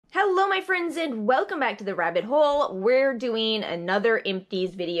my friends, and welcome back to the rabbit hole. We're doing another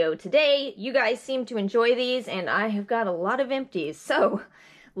empties video today. You guys seem to enjoy these, and I have got a lot of empties. So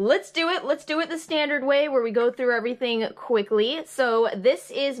let's do it. Let's do it the standard way where we go through everything quickly. So this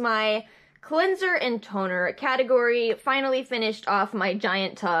is my cleanser and toner category. Finally finished off my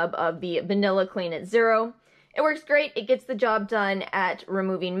giant tub of the Vanilla Clean at Zero. It works great. It gets the job done at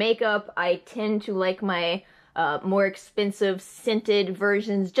removing makeup. I tend to like my more expensive scented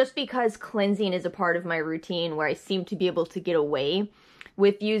versions just because cleansing is a part of my routine where I seem to be able to get away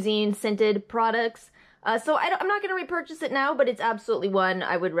with using scented products. So I'm not going to repurchase it now, but it's absolutely one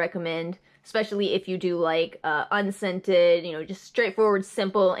I would recommend, especially if you do like unscented, you know, just straightforward,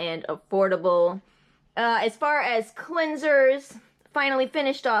 simple, and affordable. As far as cleansers, finally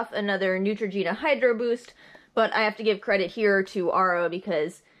finished off another Neutrogena Hydro Boost, but I have to give credit here to Ara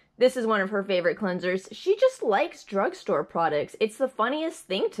because this is one of her favorite cleansers. She just likes drugstore products. It's the funniest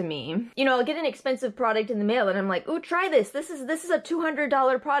thing to me. You know, I'll get an expensive product in the mail and I'm like, ooh, try this. This is a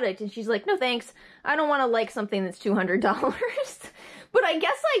 $200 product. And she's like, no thanks. I don't want to like something that's $200. But I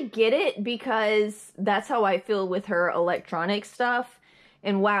guess I get it because that's how I feel with her electronic stuff.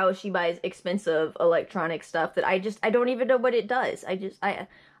 And wow, she buys expensive electronic stuff that I don't even know what it does. I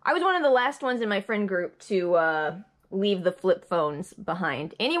was one of the last ones in my friend group to, leave the flip phones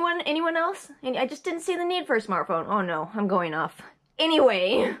behind. Anyone else? I just didn't see the need for a smartphone. Oh no, I'm going off.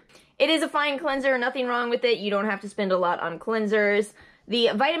 Anyway, it is a fine cleanser, nothing wrong with it. You don't have to spend a lot on cleansers.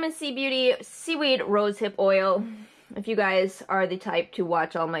 The Vitamin C Beauty Seaweed Rosehip Oil, if you guys are the type to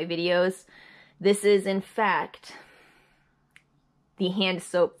watch all my videos, this is in fact the hand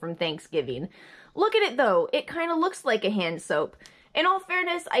soap from Thanksgiving. Look at it though, it kind of looks like a hand soap. In all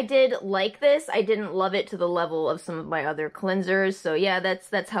fairness, I did like this. I didn't love it to the level of some of my other cleansers. So yeah,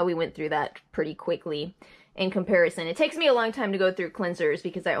 that's how we went through that pretty quickly in comparison. It takes me a long time to go through cleansers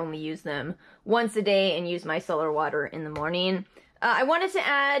because I only use them once a day and use my micellar water in the morning. I wanted to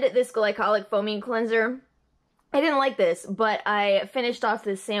add this glycolic foaming cleanser. I didn't like this, but I finished off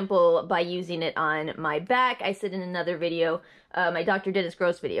this sample by using it on my back. I said in another video, my Dr. Dennis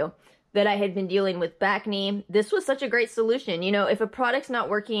Gross video, that I had been dealing with acne. This was such a great solution. You know, if a product's not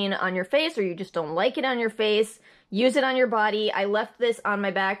working on your face or you just don't like it on your face, use it on your body. I left this on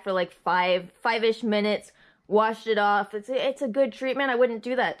my back for like five-ish minutes, washed it off. It's a good treatment. I wouldn't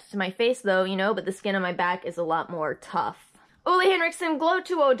do that to my face though, you know, but the skin on my back is a lot more tough. Ole Henriksen Glow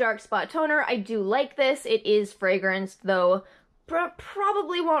 2.0 Dark Spot Toner. I do like this. It is fragranced though.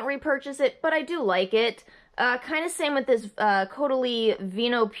 Probably won't repurchase it, but I do like it. Kind of same with this Caudalie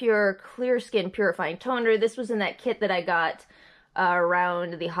Vino Pure Clear Skin Purifying Toner. This was in that kit that I got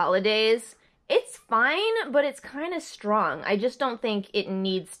around the holidays. It's fine, but it's kind of strong. I just don't think it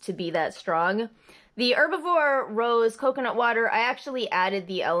needs to be that strong. The Herbivore Rose Coconut Water, I actually added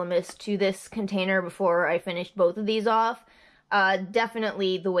the Elemis to this container before I finished both of these off.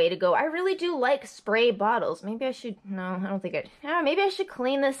 Definitely the way to go. I really do like spray bottles. Maybe I should, no, I don't think maybe I should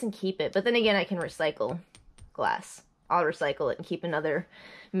clean this and keep it. But then again, I can recycle glass. I'll recycle it and keep another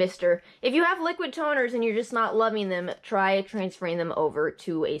mister. If you have liquid toners and you're just not loving them, try transferring them over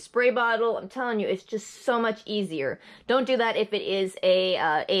to a spray bottle. I'm telling you, it's just so much easier. Don't do that if it is a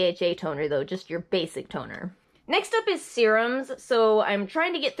AHA toner though, just your basic toner. Next up is serums. So I'm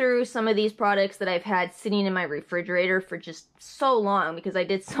trying to get through some of these products that I've had sitting in my refrigerator for just so long because I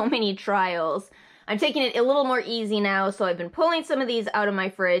did so many trials. I'm taking it a little more easy now, so I've been pulling some of these out of my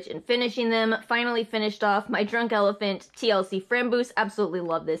fridge and finishing them. Finally finished off my Drunk Elephant TLC Framboos. Absolutely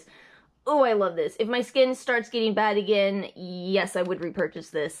love this. Oh, I love this. If my skin starts getting bad again, yes, I would repurchase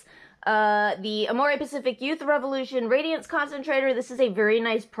this. The Amore Pacific Youth Revolution Radiance Concentrator. This is a very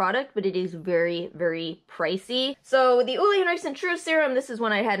nice product, but it is very, very pricey. So the Ole Henriksen True Serum, this is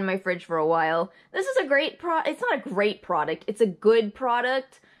one I had in my fridge for a while. This is a great it's not a great product, it's a good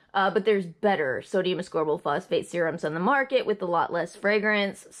product. But there's better sodium ascorbyl phosphate serums on the market with a lot less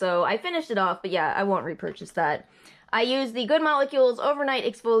fragrance. So I finished it off, but yeah, I won't repurchase that. I used the Good Molecules Overnight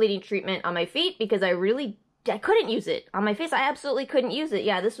Exfoliating Treatment on my feet because I couldn't use it. On my face, I absolutely couldn't use it.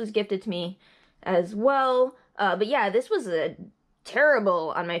 Yeah, this was gifted to me as well. But yeah, this was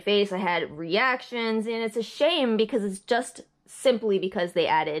terrible on my face. I had reactions, and it's a shame because it's just simply because they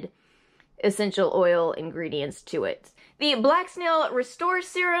added essential oil ingredients to it. The Black Snail Restore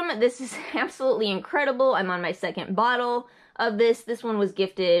Serum, this is absolutely incredible. I'm on my second bottle of this. This one was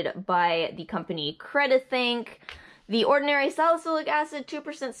gifted by the company Credithink. The Ordinary Salicylic Acid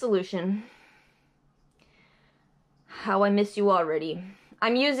 2% Solution. How I miss you already.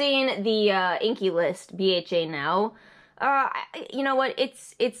 I'm using the Inky List BHA now. You know what?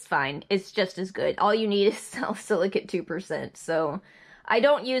 It's fine. It's just as good. All you need is salicylic at 2%. So I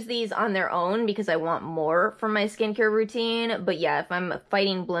don't use these on their own because I want more from my skincare routine, but yeah, if I'm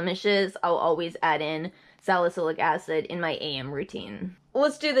fighting blemishes, I'll always add in salicylic acid in my AM routine.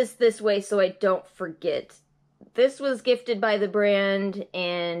 Let's do this way so I don't forget. This was gifted by the brand,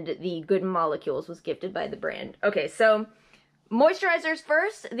 and the Good Molecules was gifted by the brand. Okay, so moisturizers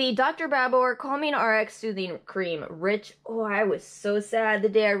first. The Dr. Babor Calming RX Soothing Cream Rich. Oh, I was so sad the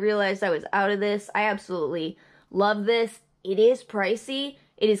day I realized I was out of this. I absolutely love this. It is pricey.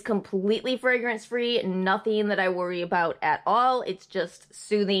 It is completely fragrance-free, nothing that I worry about at all. It's just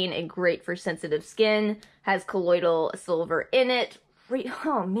soothing and great for sensitive skin. Has colloidal silver in it.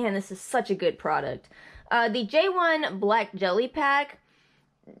 Oh man, this is such a good product. The J1 Black Jelly Pack,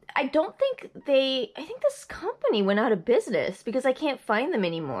 I think this company went out of business because I can't find them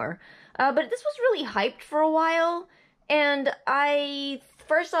anymore. But this was really hyped for a while, and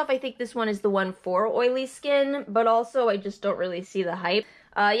first off, I think this one is the one for oily skin, but also I just don't really see the hype.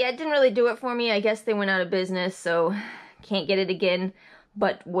 Yeah, it didn't really do it for me. I guess they went out of business, so can't get it again,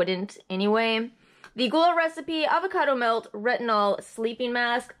 but wouldn't anyway. The Glow Recipe Avocado Melt Retinol Sleeping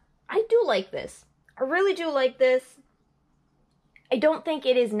Mask. I do like this. I really do like this. I don't think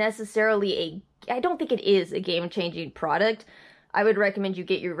it is necessarily I don't think it is a game-changing product. I would recommend you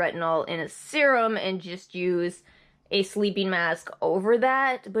get your retinol in a serum and just use a sleeping mask over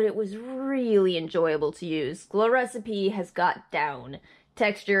that, but it was really enjoyable to use. Glow Recipe has got down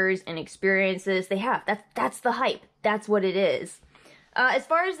textures and experiences. They have. That's the hype. That's what it is. As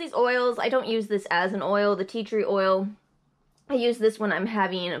far as these oils, I don't use this as an oil. The tea tree oil, I use this when I'm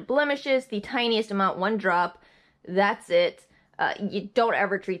having blemishes, the tiniest amount, 1 drop. That's it. You don't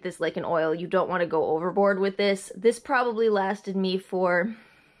ever treat this like an oil. You don't want to go overboard with this. This probably lasted me for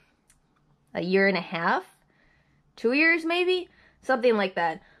a year and a half, 2 years maybe, something like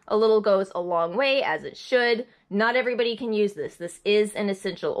that. A little goes a long way, as it should. Not everybody can use this. This is an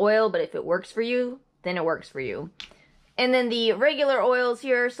essential oil, but if it works for you, then it works for you. And then the regular oils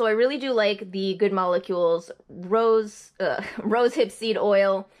here, so I really do like the Good Molecules Rose Hip Seed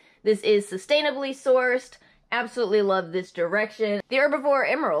Oil. This is sustainably sourced. Absolutely love this direction. The Herbivore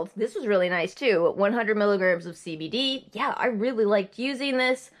Emerald, this was really nice too. 100 milligrams of CBD. Yeah, I really liked using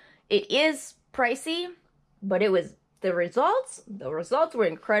this. It is pricey, but the results were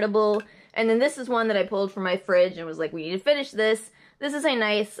incredible. And then this is one that I pulled from my fridge and was like, we need to finish this. This is a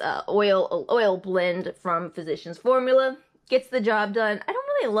nice oil blend from Physicians Formula. Gets the job done. I don't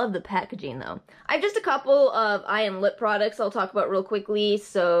really love the packaging though. I have just a couple of eye and lip products I'll talk about real quickly.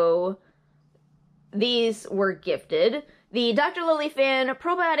 So these were gifted. The Dr. Lily Fan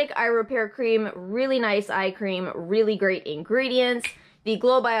Probiotic Eye Repair Cream, really nice eye cream, really great ingredients. The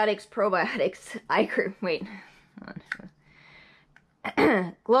Glowbiotics Probiotics Eye Cream, wait,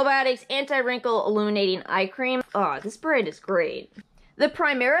 Glowbiotics Anti-Wrinkle Illuminating Eye Cream. Oh, this brand is great. The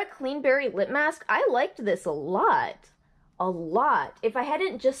Primera Clean Berry Lip Mask, I liked this a lot. A lot. If I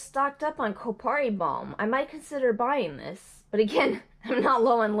hadn't just stocked up on Kopari Balm, I might consider buying this. But again, I'm not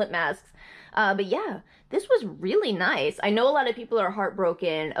low on lip masks. But yeah, this was really nice. I know a lot of people are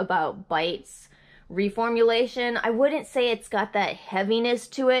heartbroken about Bite's reformulation. I wouldn't say it's got that heaviness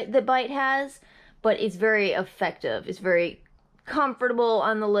to it that Bite has, but it's very effective. It's very comfortable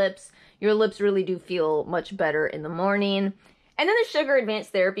on the lips. Your lips really do feel much better in the morning. And then the Sugar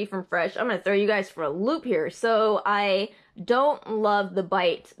Advanced Therapy from Fresh. I'm going to throw you guys for a loop here. So I don't love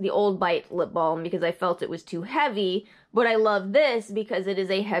the old Bite lip balm because I felt it was too heavy, but I love this because it is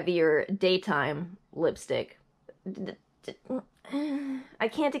a heavier daytime lipstick. I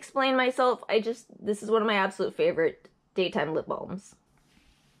can't explain myself. This is one of my absolute favorite daytime lip balms.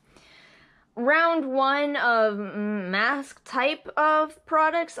 Round 1 of mask type of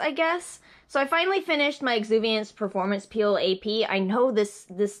products, I guess. So I finally finished my Exuviance Performance Peel AP. I know this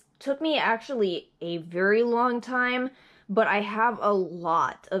took me actually a very long time, but I have a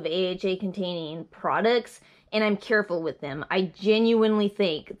lot of AHA containing products and I'm careful with them. I genuinely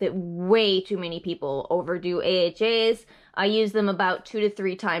think that way too many people overdo AHAs. I use them about 2 to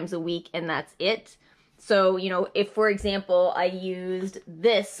 3 times a week and that's it. So, you know, if, for example, I used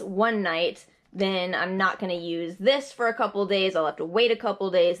this one night, then I'm not going to use this for a couple days. I'll have to wait a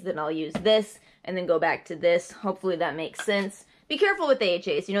couple days, then I'll use this, and then go back to this. Hopefully that makes sense. Be careful with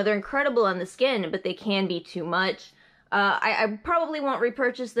AHAs. You know, they're incredible on the skin, but they can be too much. I probably won't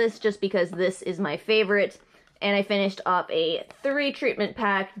repurchase this just because this is my favorite, and I finished up a 3 treatment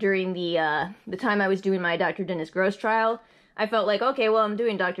pack during the time I was doing my Dr. Dennis Gross trial. I felt like, okay, well, I'm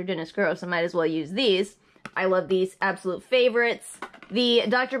doing Dr. Dennis Gross, I might as well use these. I love these, absolute favorites. The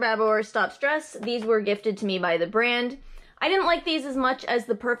Dr. Babor Stop Stress, these were gifted to me by the brand. I didn't like these as much as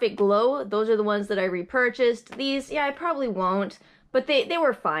the Perfect Glow. Those are the ones that I repurchased. These, yeah, I probably won't, but they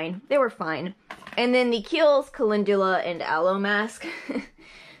were fine. They were fine. And then the Kiehl's Calendula and Aloe Mask.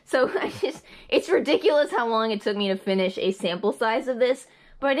 So it's ridiculous how long it took me to finish a sample size of this,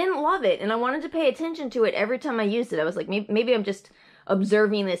 but I didn't love it, and I wanted to pay attention to it every time I used it. I was like, maybe I'm just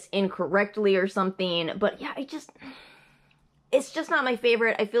observing this incorrectly or something, but yeah, it's just not my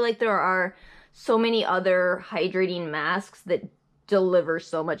favorite. I feel like there are so many other hydrating masks that deliver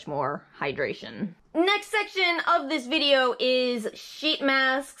so much more hydration. Next section of this video is sheet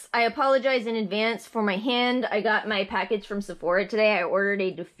masks. I apologize in advance for my hand. I got my package from Sephora today. I ordered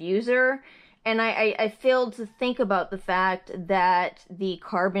a diffuser, and I failed to think about the fact that the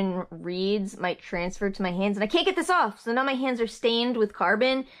carbon reeds might transfer to my hands, and I can't get this off, so now my hands are stained with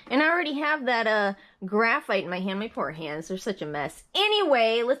carbon, and I already have that graphite in my hand. My poor hands, they're such a mess.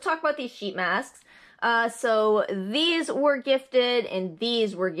 Anyway, let's talk about these sheet masks. So these were gifted and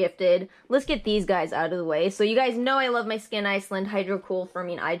these were gifted. Let's get these guys out of the way. So you guys know I love my Skin Iceland Hydro Cool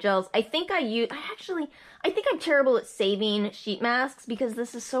Firming Eye Gels. I think I'm terrible at saving sheet masks because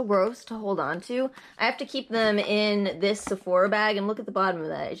this is so gross to hold on to. I have to keep them in this Sephora bag, and look at the bottom of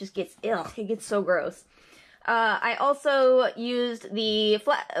that. It just gets, ugh, it gets so gross. I also used the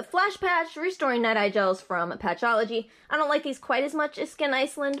Flash Patch Restoring Night Eye Gels from Patchology. I don't like these quite as much as Skin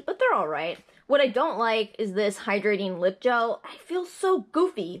Iceland, but they're alright. What I don't like is this hydrating lip gel. I feel so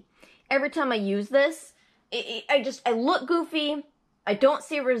goofy every time I use this. I look goofy. I don't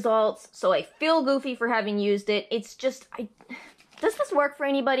see results, so I feel goofy for having used it. It's just, does this work for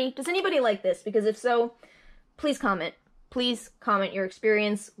anybody? Does anybody like this? Because if so, please comment. Please comment your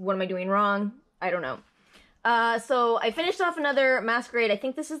experience. What am I doing wrong? I don't know. So I finished off another Masquerade. I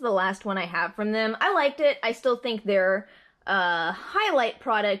think this is the last one I have from them. I liked it. I still think their highlight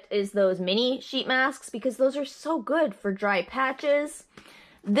product is those mini sheet masks because those are so good for dry patches.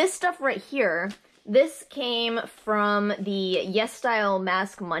 This stuff right here, this came from the Yes Style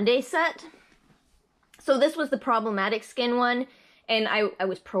Mask Monday set. So this was the problematic skin one, and I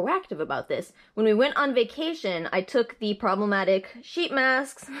was proactive about this. When we went on vacation, I took the problematic sheet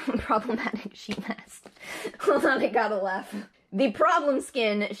masks, problematic sheet masks. Hold on, I gotta laugh. The Problem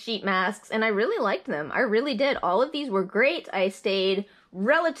Skin sheet masks, and I really liked them. I really did. All of these were great. I stayed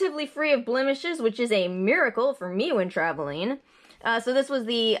relatively free of blemishes, which is a miracle for me when traveling. So this was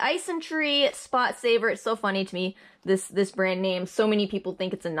the AliceintheRabbitHole Spot Saver. It's so funny to me, this brand name. So many people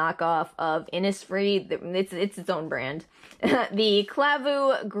think it's a knockoff of Innisfree. It's its own brand. The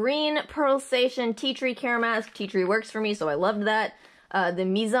Clavu Green Pulsation Tea Tree Care Mask. Tea Tree works for me, so I loved that. The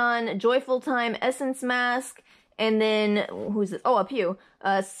Mizan Joyful Time Essence Mask. And then, who's this? Oh, a Pew.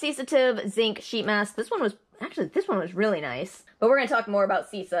 Cesative Zinc Sheet Mask. This one was really nice. But we're going to talk more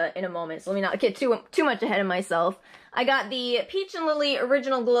about Cesa in a moment, so let me not get too much ahead of myself. I got the Peach and Lily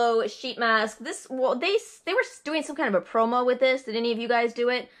Original Glow Sheet Mask. This, well, they were doing some kind of a promo with this. Did any of you guys do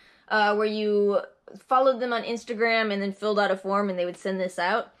it? Where you followed them on Instagram and then filled out a form and they would send this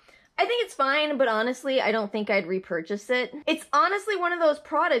out. I think it's fine, but honestly, I don't think I'd repurchase it. It's honestly one of those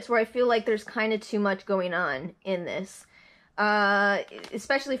products where I feel like there's kind of too much going on in this.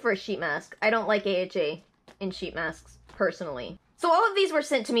 Especially for a sheet mask. I don't like AHA in sheet masks, personally. So all of these were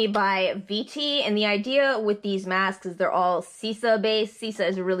sent to me by VT, and the idea with these masks is they're all Cesa based. Cesa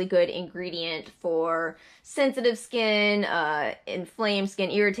is a really good ingredient for sensitive skin, inflamed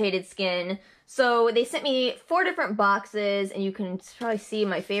skin, irritated skin. So they sent me 4 different boxes, and you can probably see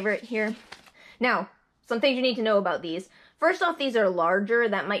my favorite here. Now, some things you need to know about these. First off, these are larger.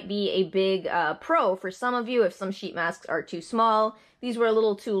 That might be a big pro for some of you if some sheet masks are too small. These were a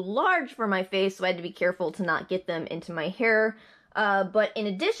little too large for my face, so I had to be careful to not get them into my hair. But in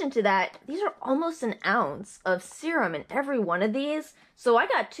addition to that, these are almost an ounce of serum in every one of these. So I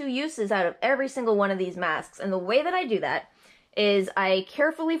got 2 uses out of every single one of these masks. And the way that I do that is I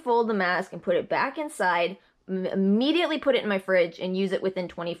carefully fold the mask and put it back inside, immediately put it in my fridge, and use it within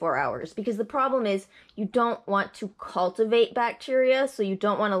 24 hours. Because the problem is you don't want to cultivate bacteria, so you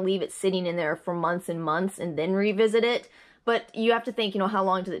don't want to leave it sitting in there for months and months and then revisit it. But you have to think, how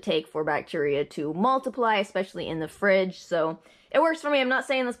long does it take for bacteria to multiply, especially in the fridge. So it works for me. I'm not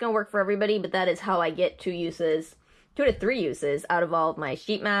saying that's going to work for everybody, but that is how I get 2 to 3 uses out of all of my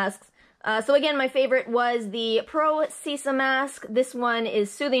sheet masks. So again, my favorite was the Pro Cesa mask. This one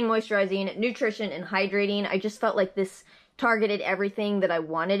is soothing, moisturizing, nutrition, and hydrating. I just felt like this targeted everything that I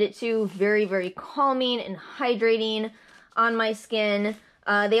wanted it to. Very, very calming and hydrating on my skin.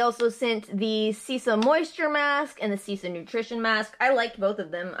 They also sent the Cesa Moisture Mask and the Cesa Nutrition Mask. I liked both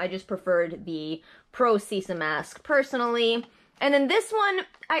of them. I just preferred the Pro Cesa Mask personally. And then this one,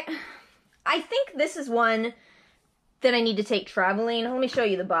 I think this is one that I need to take traveling. Let me show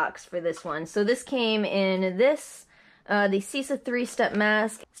you the box for this one. So this came in this the CISA 3-step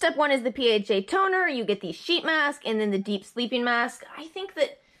mask. Step 1 is the PHA toner. You get the sheet mask and then the deep sleeping mask. I think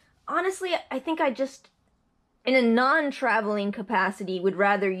that, honestly, I think I just, in a non-traveling capacity, would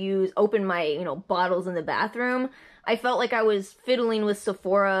rather open my, bottles in the bathroom. I felt like I was fiddling with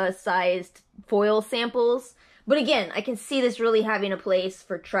Sephora-sized foil samples. But again, I can see this really having a place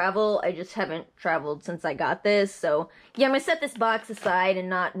for travel. I just haven't traveled since I got this. So yeah, I'm gonna set this box aside and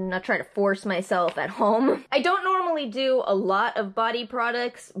not try to force myself at home. I don't normally do a lot of body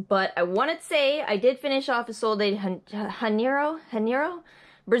products, but I want to say I did finish off a Sol de Janeiro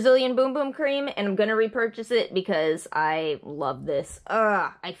Brazilian Boom Boom Cream, and I'm gonna repurchase it because I love this.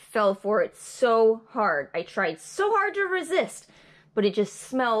 I fell for it so hard. I tried so hard to resist, but it just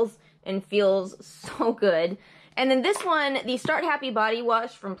smells and feels so good. And then this one, the Start Happy Body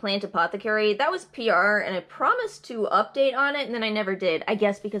Wash from Plant Apothecary, that was PR, and I promised to update on it, and then I never did. I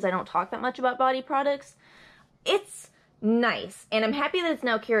guess because I don't talk that much about body products. It's nice, and I'm happy that it's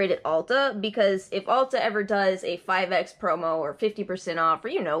now carried at Ulta, because if Ulta ever does a 5X promo or 50% off,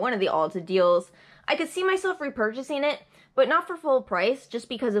 or one of the Ulta deals, I could see myself repurchasing it, but not for full price, just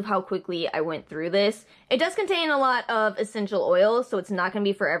because of how quickly I went through this. It does contain a lot of essential oils, so it's not going to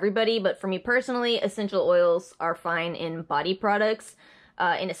be for everybody, but for me personally, essential oils are fine in body products,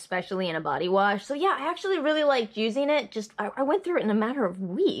 and especially in a body wash. So yeah, I actually really liked using it. I went through it in a matter of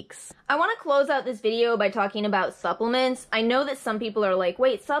weeks. I want to close out this video by talking about supplements. I know that some people are like,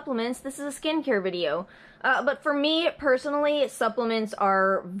 wait, supplements? This is a skincare video. But for me, personally, supplements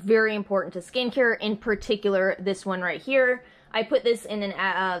are very important to skincare, in particular this one right here. I put this in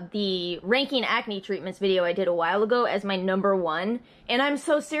the ranking acne treatments video I did a while ago as my #1, and I'm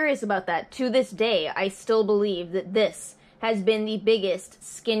so serious about that. To this day, I still believe that this has been the biggest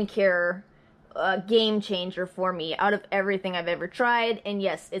skincare game changer for me out of everything I've ever tried, and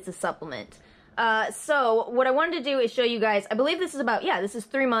yes, it's a supplement. So what I wanted to do is show you guys, I believe this is this is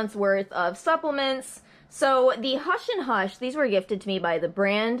 3 months worth of supplements. So the Hush and Hush, these were gifted to me by the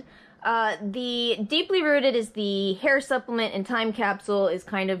brand. The Deeply Rooted is the hair supplement, and Time Capsule is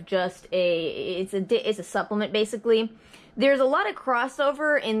kind of just it's a supplement basically. There's a lot of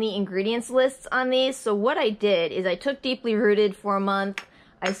crossover in the ingredients lists on these, so what I did is I took Deeply Rooted for a month,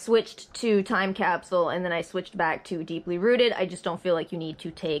 I switched to Time Capsule, and then I switched back to Deeply Rooted. I just don't feel like you need to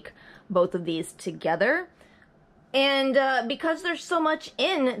take both of these together. And because there's so much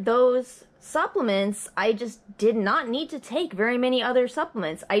in those supplements, I just did not need to take very many other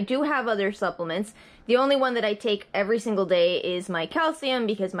supplements. I do have other supplements. The only one that I take every single day is my calcium,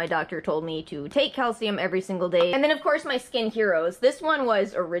 because my doctor told me to take calcium every single day. And then of course my Skin Heroes. This one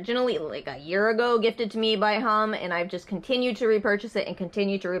was originally like a year ago gifted to me by Hum, and I've just continued to repurchase it and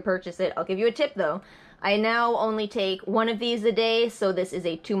continue to repurchase it. I'll give you a tip though. I now only take one of these a day, so this is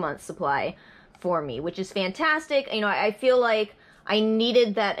a 2-month supply for me, which is fantastic. I feel like I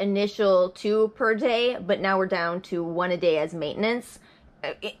needed that initial 2 per day, but now we're down to 1 a day as maintenance.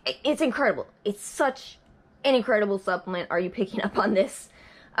 It's incredible. It's such an incredible supplement. Are you picking up on this?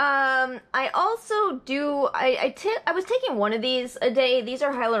 I also do, I was taking one of these a day. These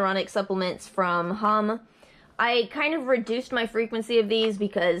are hyaluronic supplements from Hum. I kind of reduced my frequency of these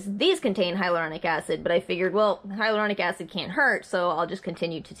because these contain hyaluronic acid, but I figured, well, hyaluronic acid can't hurt, so I'll just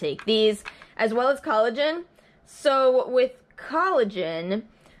continue to take these, as well as collagen. So with collagen,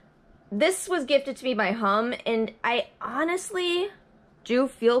 this was gifted to me by Hum, and I honestly do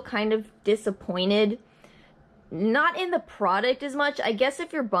feel kind of disappointed. Not in the product as much. I guess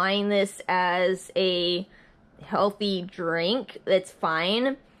if you're buying this as a healthy drink, that's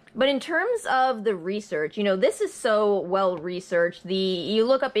fine. But in terms of the research, this is so well researched. You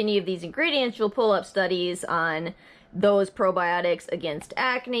look up any of these ingredients, you'll pull up studies on those probiotics against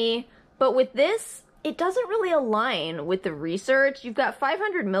acne. But with this, it doesn't really align with the research. You've got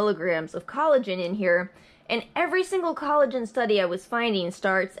 500 milligrams of collagen in here, and every single collagen study I was finding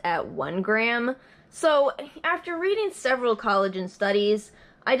starts at 1 gram. So after reading several collagen studies,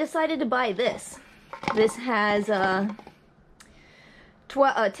 I decided to buy this. This has 10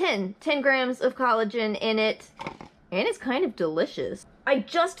 grams of collagen in it, and it's kind of delicious. I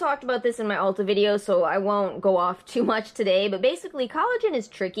just talked about this in my Ulta video, so I won't go off too much today, but basically collagen is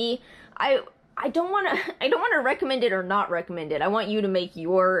tricky. I don't want to recommend it or not recommend it. I want you to make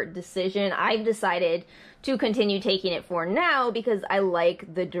your decision. I've decided to continue taking it for now because I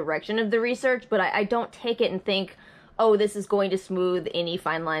like the direction of the research, but I don't take it and think, oh, this is going to smooth any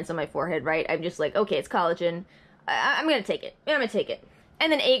fine lines on my forehead, right? I'm just like, okay, it's collagen. I'm going to take it. I'm going to take it.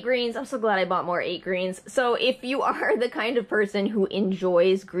 And then 8 greens. I'm so glad I bought more 8 greens. So if you are the kind of person who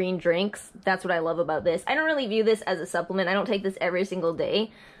enjoys green drinks, that's what I love about this. I don't really view this as a supplement. I don't take this every single day.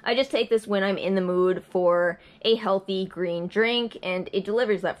 I just take this when I'm in the mood for a healthy green drink, and it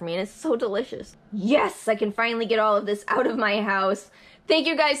delivers that for me, and it's so delicious. Yes, I can finally get all of this out of my house. Thank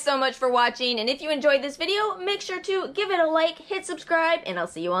you guys so much for watching, and if you enjoyed this video, make sure to give it a like, hit subscribe, and I'll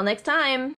see you all next time.